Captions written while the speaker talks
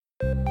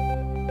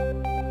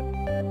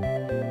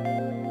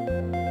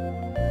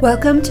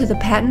Welcome to the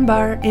Patent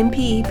Bar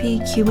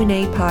MPEP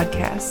Q&A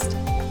podcast.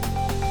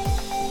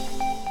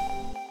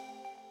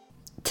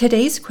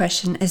 Today's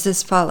question is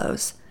as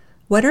follows.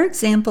 What are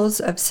examples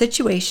of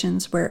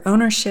situations where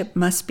ownership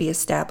must be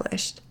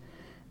established?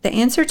 The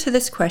answer to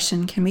this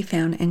question can be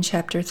found in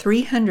Chapter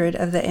 300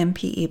 of the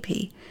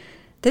MPEP.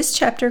 This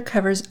chapter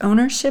covers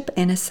ownership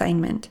and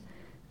assignment.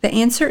 The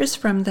answer is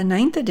from the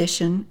 9th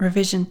edition,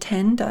 revision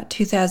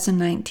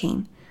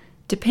 10.2019.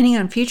 Depending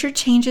on future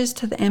changes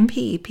to the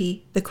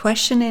MPEP, the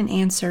question and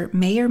answer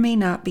may or may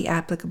not be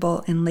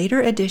applicable in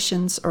later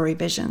editions or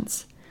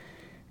revisions.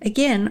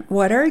 Again,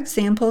 what are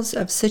examples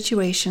of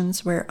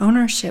situations where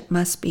ownership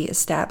must be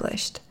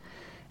established?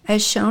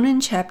 As shown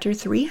in Chapter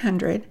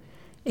 300,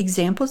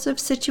 examples of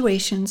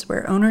situations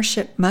where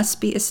ownership must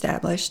be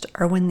established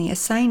are when the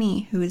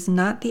assignee, who is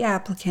not the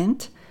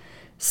applicant,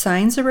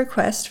 signs a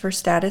request for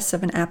status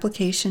of an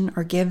application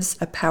or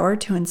gives a power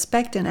to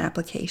inspect an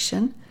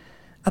application,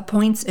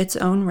 appoints its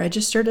own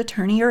registered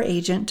attorney or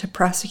agent to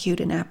prosecute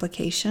an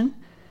application,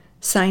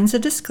 signs a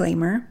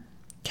disclaimer,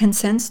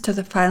 consents to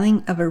the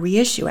filing of a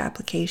reissue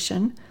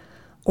application,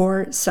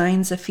 or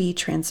signs a fee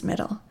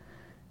transmittal.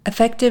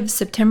 Effective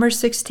September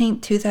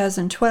 16,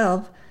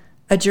 2012,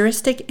 a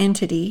juristic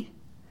entity,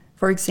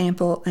 for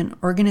example, an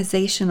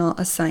organizational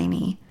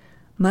assignee,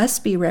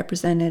 must be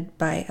represented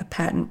by a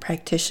patent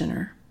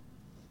practitioner.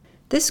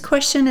 This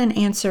question and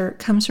answer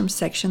comes from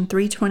Section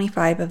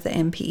 325 of the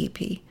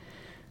MPEP.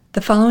 The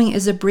following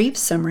is a brief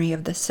summary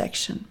of this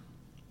section.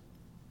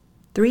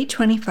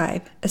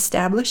 325.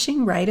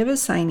 Establishing right of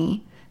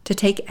assignee to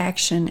take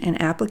action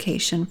in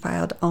application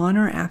filed on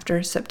or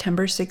after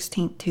September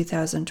 16,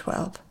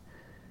 2012.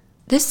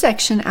 This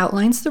section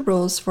outlines the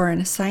rules for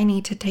an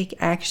assignee to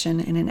take action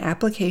in an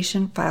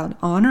application filed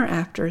on or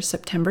after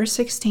September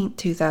 16,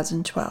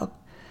 2012.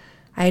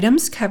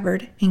 Items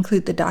covered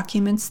include the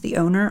documents the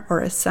owner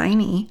or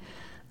assignee,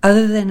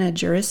 other than a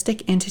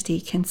juristic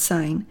entity, can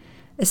sign,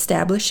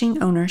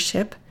 establishing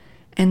ownership,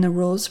 and the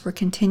rules for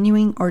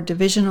continuing or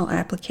divisional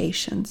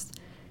applications.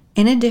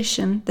 In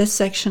addition, this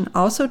section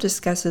also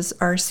discusses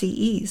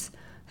RCEs,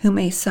 who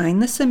may sign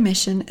the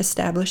submission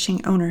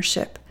establishing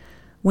ownership,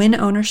 when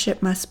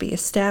ownership must be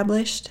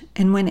established,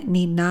 and when it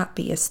need not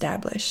be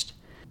established.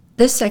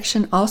 This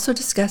section also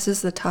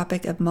discusses the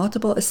topic of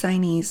multiple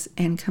assignees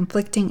and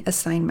conflicting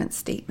assignment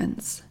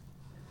statements.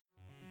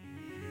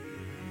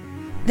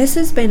 This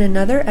has been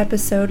another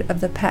episode of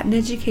the Patent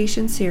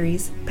Education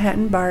Series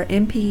Patent Bar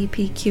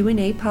MPEP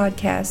Q&A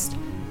podcast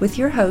with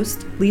your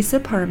host, Lisa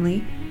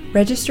Parmley,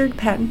 Registered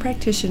Patent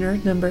Practitioner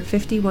number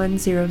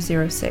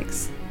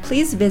 51006.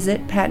 Please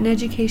visit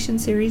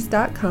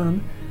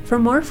patenteducationseries.com for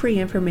more free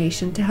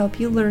information to help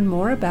you learn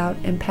more about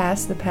and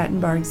pass the Patent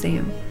Bar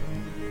exam.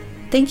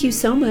 Thank you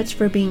so much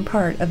for being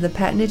part of the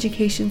Patent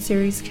Education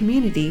Series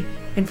community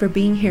and for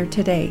being here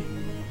today.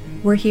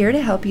 We're here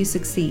to help you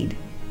succeed.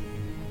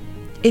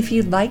 If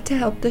you'd like to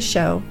help the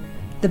show,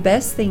 the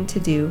best thing to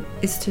do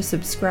is to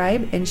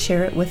subscribe and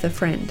share it with a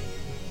friend.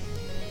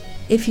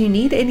 If you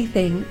need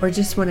anything or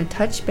just want to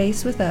touch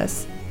base with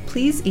us,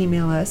 please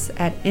email us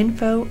at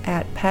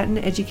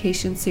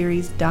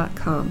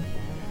info@patenteducationseries.com.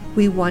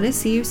 We want to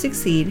see you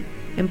succeed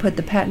and put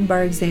the Patent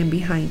Bar exam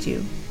behind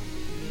you.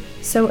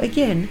 So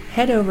again,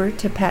 head over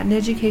to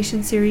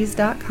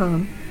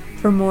patenteducationseries.com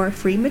for more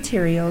free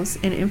materials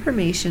and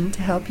information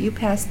to help you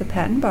pass the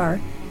Patent Bar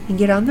and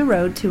get on the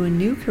road to a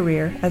new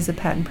career as a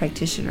patent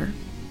practitioner.